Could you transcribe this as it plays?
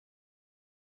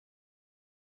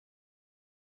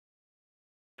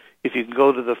if you can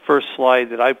go to the first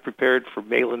slide that I prepared for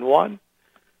Malin 1,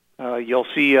 you'll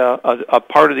see a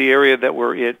part of the area that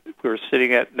we're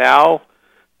sitting at now.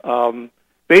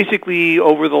 Basically,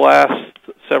 over the last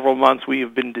several months, we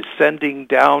have been descending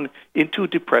down into a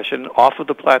depression off of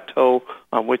the plateau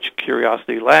on which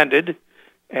Curiosity landed,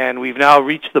 and we've now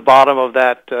reached the bottom of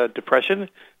that depression.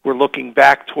 We're looking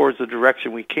back towards the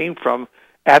direction we came from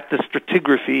at the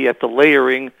stratigraphy, at the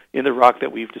layering in the rock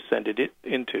that we've descended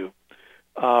into.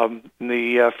 In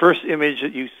the first image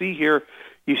that you see here,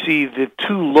 you see the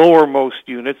two lowermost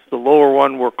units. The lower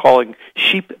one we're calling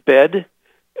sheep bed,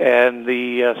 and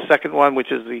the second one,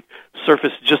 which is the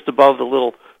surface just above the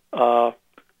little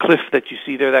cliff that you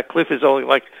see there. That cliff is only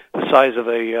like the size of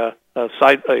the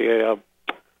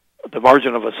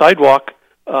margin of a sidewalk.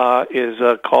 Is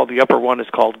called, the upper one is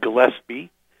called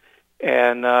Gillespie,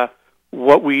 and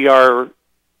what we are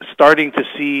starting to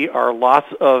see are lots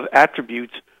of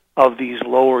attributes of these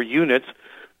lower units,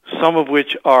 some of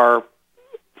which are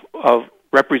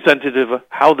representative of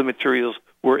how the materials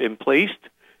were emplaced,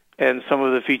 and some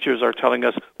of the features are telling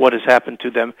us what has happened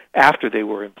to them after they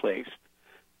were emplaced.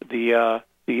 The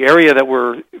area that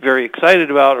we're very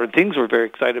excited about, or things we're very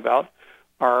excited about,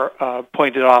 are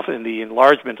pointed off in the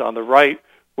enlargement on the right,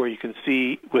 where you can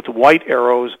see with white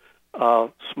arrows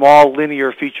small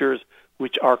linear features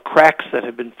which are cracks that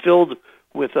have been filled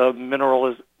with a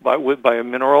mineral by a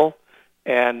mineral,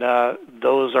 and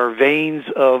those are veins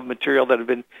of material that have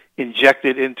been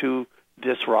injected into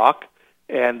this rock.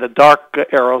 And the dark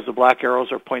arrows, the black arrows,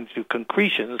 are pointing to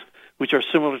concretions, which are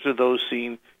similar to those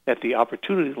seen at the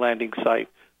Opportunity landing site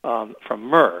from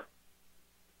MER.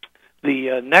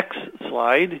 The next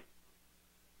slide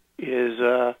is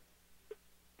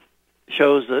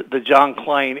shows the John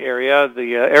Klein area,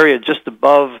 the area just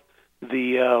above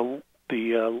the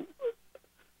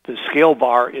scale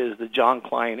bar is the John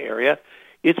Klein area.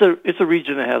 It's a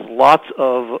region that has lots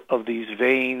of these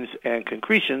veins and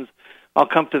concretions. I'll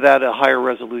come to that at a higher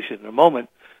resolution in a moment,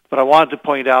 but I wanted to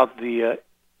point out the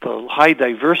high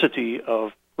diversity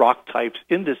of rock types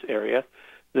in this area.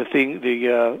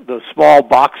 The small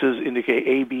boxes indicate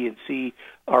A, B, and C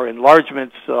are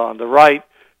enlargements on the right,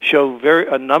 show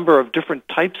a number of different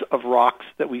types of rocks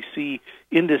that we see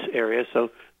in this area.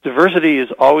 So diversity is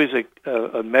always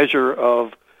a measure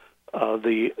of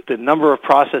the number of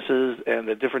processes and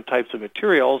the different types of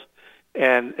materials,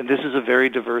 and this is a very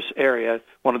diverse area.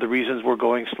 One of the reasons we're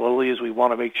going slowly is we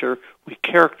want to make sure we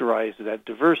characterize that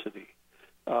diversity.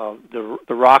 The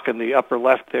rock in the upper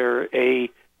left there,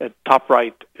 A, at top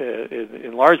right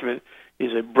enlargement,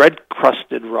 is a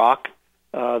bread-crusted rock.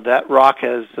 That rock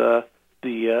has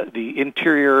the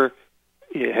interior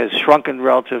has shrunken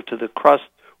relative to the crust,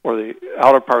 or the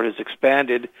outer part has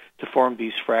expanded to form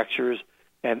these fractures,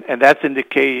 and that's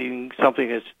indicating something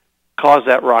has caused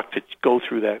that rock to go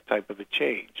through that type of a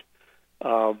change.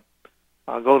 I'll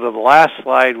go to the last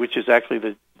slide, which is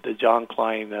actually the John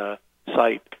Klein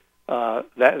site.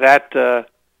 That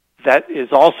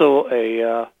is also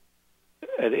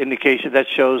an indication that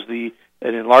shows an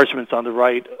enlargement on the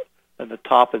right and the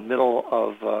top and middle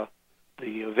of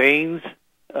the veins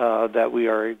that we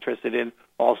are interested in,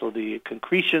 also the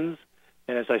concretions,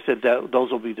 and as I said,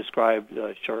 those will be described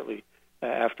shortly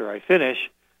after I finish.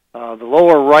 The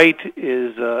lower right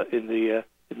is in the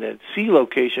C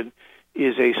location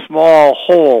is a small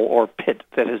hole or pit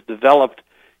that has developed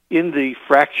in the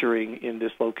fracturing in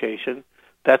this location.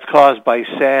 That's caused by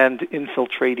sand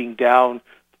infiltrating down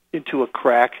into a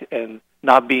crack and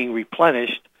not being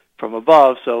replenished from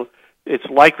above. So it's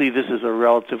likely this is a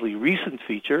relatively recent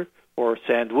feature, or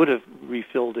sand would have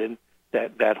refilled in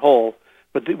that hole.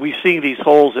 But we're seeing these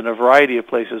holes in a variety of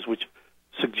places, which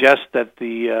suggest that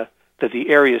the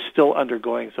area is still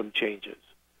undergoing some changes.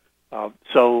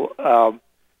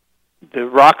 The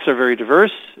rocks are very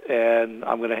diverse, and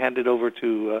I'm going to hand it over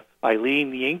to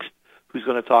Aileen Yingst, who's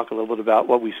going to talk a little bit about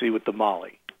what we see with the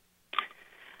MAHLI.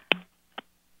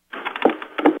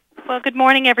 Well, good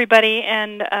morning, everybody,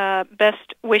 and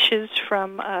best wishes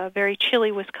from very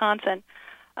chilly Wisconsin.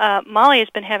 MAHLI has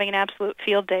been having an absolute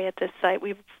field day at this site.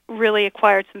 We've really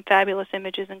acquired some fabulous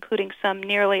images, including some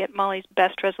nearly at MAHLI's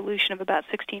best resolution of about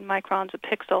 16 microns a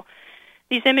pixel.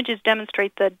 These images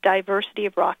demonstrate the diversity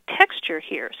of rock texture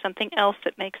here, something else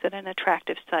that makes it an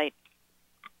attractive site.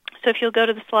 So if you'll go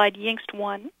to the slide Yingst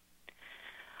 1,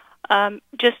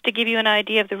 just to give you an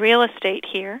idea of the real estate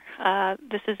here,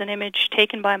 this is an image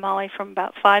taken by MAHLI from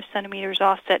about 5 centimeters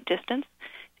offset distance.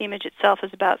 The image itself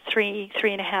is about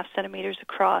 3.5 centimeters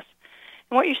across.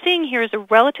 And what you're seeing here is a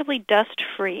relatively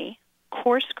dust-free,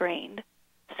 coarse-grained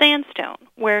sandstone,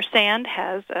 where sand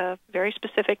has a very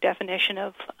specific definition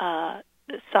of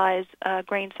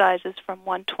grain sizes from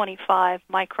 125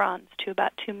 microns to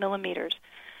about 2 millimeters.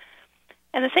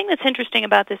 And the thing that's interesting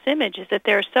about this image is that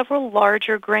there are several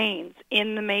larger grains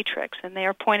in the matrix, and they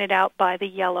are pointed out by the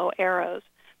yellow arrows.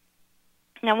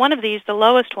 Now, one of these, the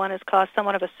lowest one, has caused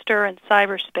somewhat of a stir in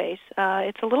cyberspace.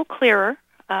 It's a little clearer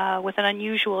with an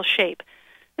unusual shape.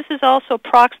 This is also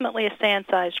approximately a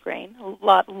sand-sized grain, a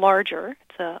lot larger.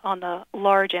 It's on the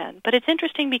large end. But it's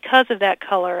interesting because of that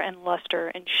color and luster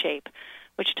and shape,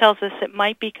 which tells us it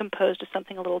might be composed of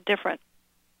something a little different.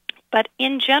 But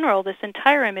in general, this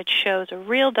entire image shows a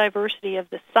real diversity of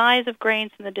the size of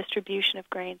grains and the distribution of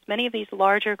grains. Many of these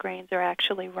larger grains are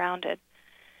actually rounded.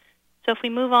 So if we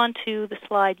move on to the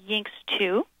slide Yingst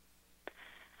 2,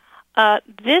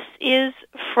 this is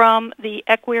from the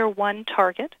Equir 1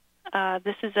 target.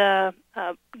 This is a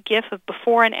GIF of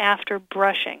before and after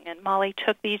brushing, and MAHLI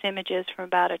took these images from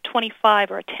about a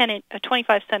 25 or a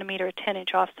 25 centimeter, a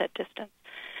 10-inch offset distance.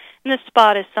 And this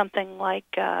spot is something like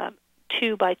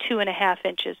 2 by 2.5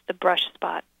 inches, the brush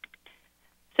spot.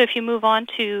 So if you move on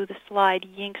to the slide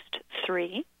Yingst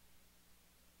 3,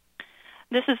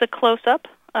 this is a close-up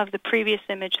of the previous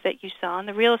image that you saw, and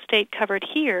the real estate covered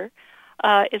here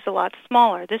is a lot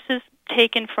smaller. This is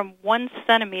taken from 1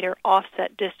 centimeter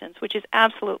offset distance, which is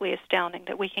absolutely astounding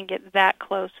that we can get that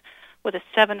close with a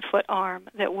 7-foot arm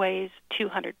that weighs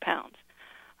 200 pounds.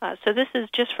 So this is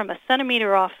just from a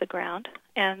centimeter off the ground,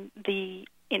 and the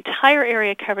entire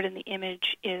area covered in the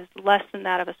image is less than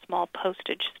that of a small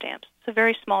postage stamp. It's a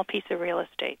very small piece of real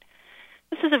estate.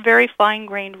 This is a very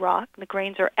fine-grained rock. The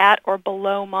grains are at or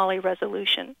below MAHLI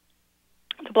resolution.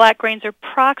 The black grains are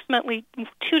approximately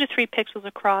 2 to 3 pixels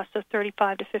across, so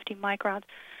 35 to 50 microns.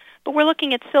 But we're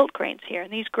looking at silt grains here,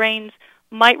 and these grains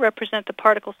might represent the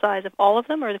particle size of all of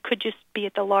them, or it could just be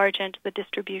at the large end of the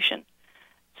distribution.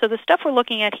 So the stuff we're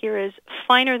looking at here is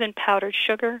finer than powdered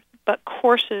sugar, but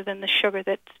coarser than the sugar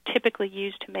that's typically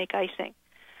used to make icing.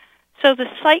 So the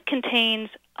site contains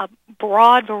a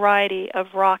broad variety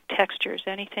of rock textures,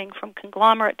 anything from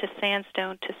conglomerate to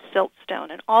sandstone to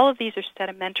siltstone, and all of these are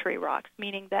sedimentary rocks,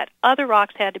 meaning that other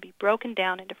rocks had to be broken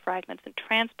down into fragments and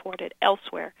transported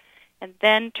elsewhere and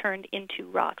then turned into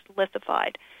rocks,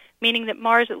 lithified, meaning that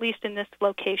Mars, at least in this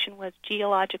location, was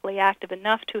geologically active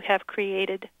enough to have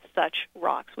created such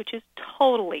rocks, which is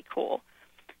totally cool.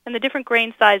 And the different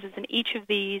grain sizes in each of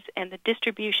these and the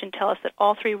distribution tell us that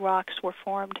all 3 rocks were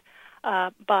formed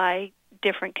by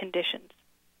different conditions.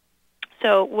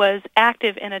 So it was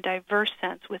active in a diverse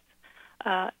sense with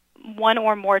 1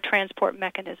 or more transport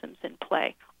mechanisms in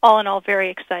play. All in all, very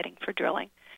exciting for drilling.